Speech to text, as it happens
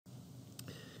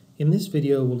In this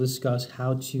video, we'll discuss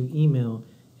how to email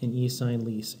an eSign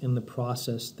lease and the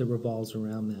process that revolves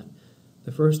around that.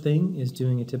 The first thing is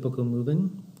doing a typical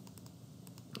move-in,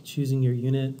 choosing your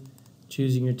unit,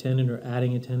 choosing your tenant or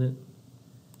adding a tenant,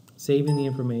 saving the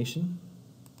information,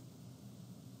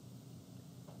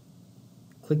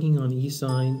 clicking on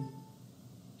eSign,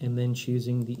 and then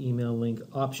choosing the email link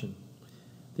option.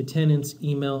 The tenant's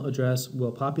email address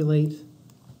will populate.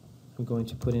 I'm going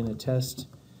to put in a test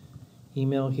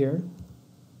email here.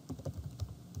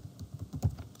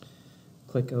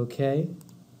 Click OK.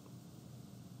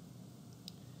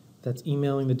 That's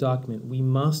emailing the document. We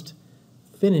must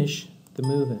finish the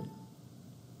move-in.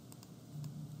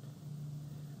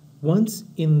 Once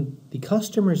in the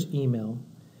customer's email,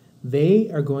 they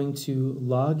are going to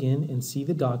log in and see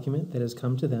the document that has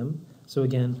come to them. So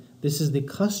again, this is the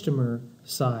customer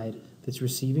side that's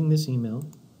receiving this email.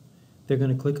 They're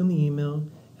going to click on the email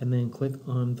and then click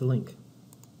on the link.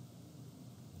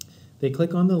 They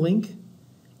click on the link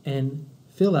and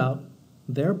fill out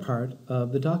their part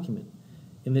of the document.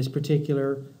 In this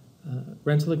particular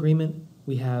rental agreement,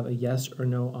 we have a yes or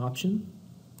no option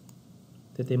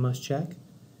that they must check.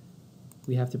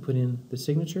 We have to put in the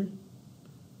signature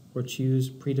or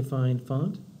choose predefined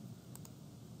font.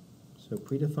 So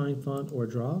predefined font or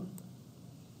draw.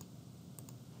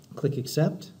 Click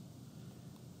accept.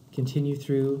 Continue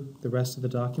through the rest of the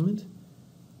document.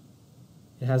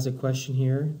 It has a question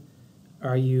here.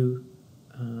 Are you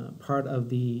part of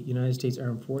the United States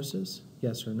Armed Forces?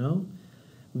 Yes or no.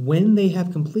 When they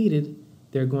have completed,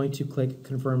 they're going to click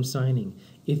confirm signing.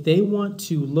 If they want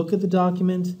to look at the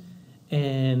document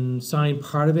and sign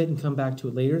part of it and come back to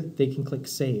it later, they can click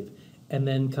save and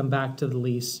then come back to the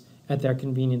lease at their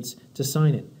convenience to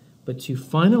sign it. But to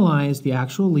finalize the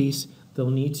actual lease, they'll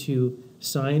need to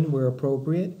sign where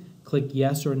appropriate, click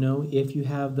yes or no if you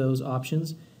have those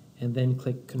options, and then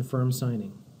click confirm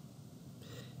signing.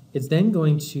 It's then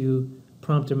going to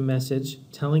prompt a message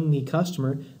telling the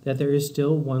customer that there is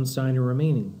still one signer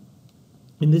remaining.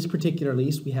 In this particular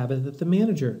lease, we have it that the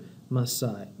manager must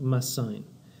sign.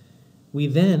 We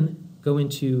then go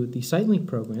into the SiteLink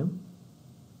program,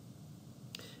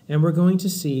 and we're going to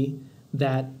see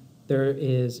that there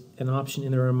is an option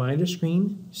in the reminder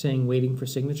screen saying waiting for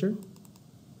signature,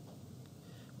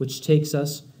 which takes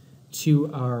us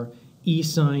to our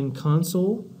eSign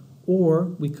console, or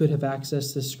we could have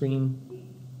accessed this screen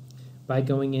by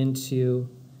going into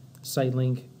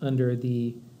SiteLink under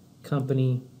the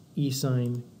company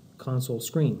eSign console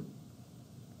screen.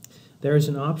 There is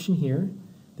an option here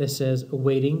that says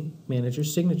awaiting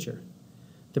manager's signature.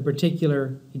 The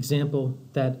particular example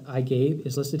that I gave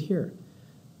is listed here.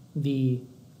 The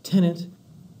tenant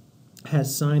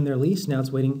has signed their lease, now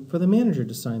it's waiting for the manager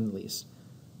to sign the lease.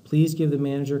 Please give the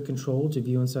manager control to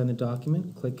view and sign the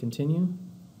document. Click continue.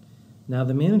 Now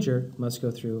the manager must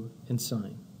go through and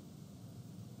sign.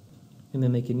 And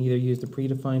then they can either use the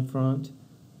predefined font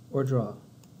or draw.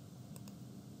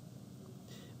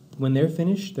 When they're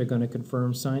finished, they're going to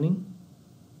confirm signing.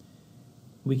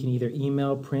 We can either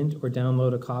email, print, or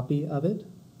download a copy of it.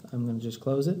 I'm going to just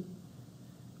close it.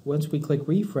 Once we click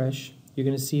refresh, you're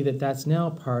going to see that that's now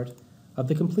part of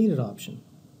the completed option.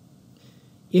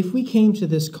 If we came to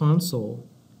this console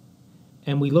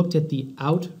and we looked at the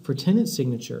out for tenant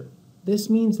signature,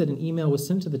 this means that an email was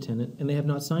sent to the tenant and they have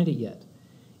not signed it yet.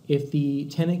 If the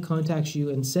tenant contacts you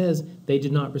and says they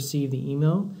did not receive the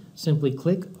email, simply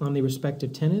click on the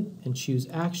respective tenant and choose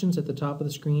actions at the top of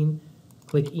the screen,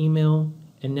 click email,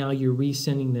 and now you're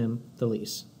resending them the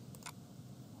lease.